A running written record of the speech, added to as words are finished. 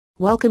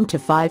Welcome to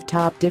 5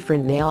 top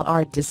different nail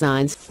art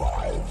designs.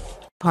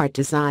 Part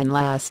design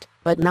last,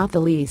 but not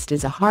the least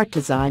is a heart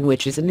design,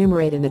 which is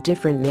enumerating the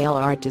different nail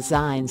art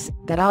designs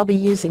that I'll be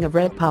using a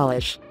red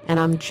polish, and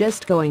I'm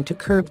just going to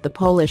curve the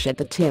polish at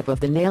the tip of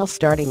the nail,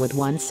 starting with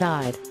one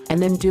side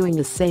and then doing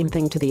the same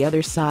thing to the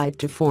other side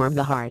to form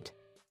the heart.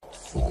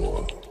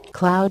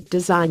 Cloud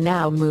design.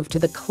 Now move to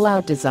the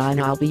cloud design.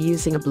 I'll be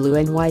using a blue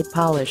and white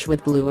polish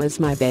with blue as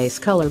my base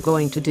color.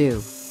 Going to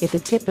do at the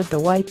tip of the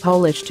white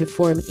polish to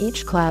form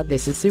each cloud.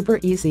 This is super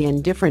easy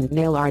and different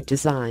nail art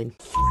design.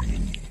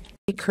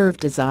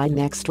 Curved design.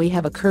 Next we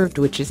have a curved,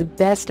 which is a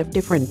best of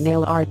different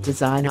nail art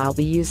design. I'll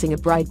be using a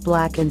bright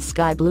black and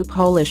sky blue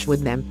polish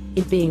with them,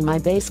 it being my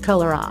base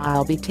color.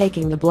 I'll be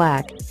taking the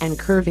black and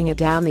curving it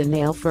down the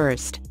nail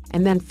first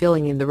and then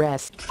filling in the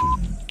rest.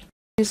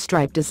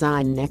 Stripe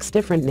design. Next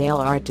different nail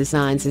art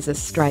designs is a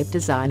stripe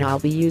design. I'll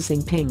be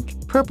using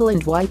pink, purple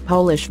and white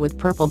polish with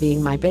purple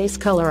being my base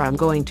color. I'm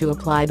going to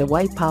apply the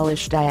white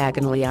polish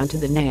diagonally onto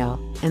the nail,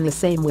 and the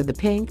same with the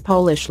pink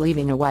polish,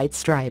 leaving a white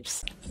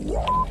stripes.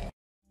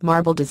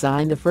 Marble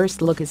design. The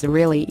first look is a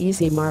really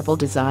easy marble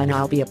design.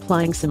 I'll be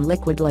applying some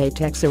liquid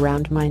latex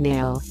around my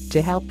nail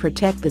to help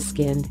protect the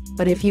skin,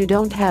 but if you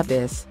don't have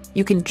this,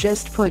 you can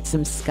just put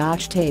some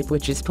scotch tape,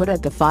 which is put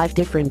at the 5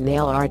 different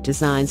nail art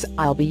designs.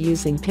 I'll be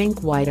using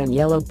pink, white and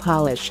yellow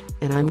polish,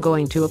 and I'm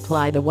going to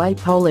apply the white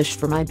polish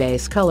for my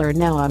base color.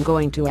 Now I'm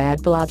going to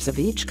add blobs of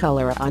each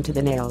color onto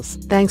the nails.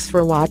 Thanks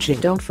for watching.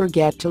 Don't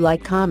forget to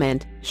like,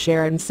 comment,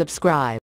 share and subscribe.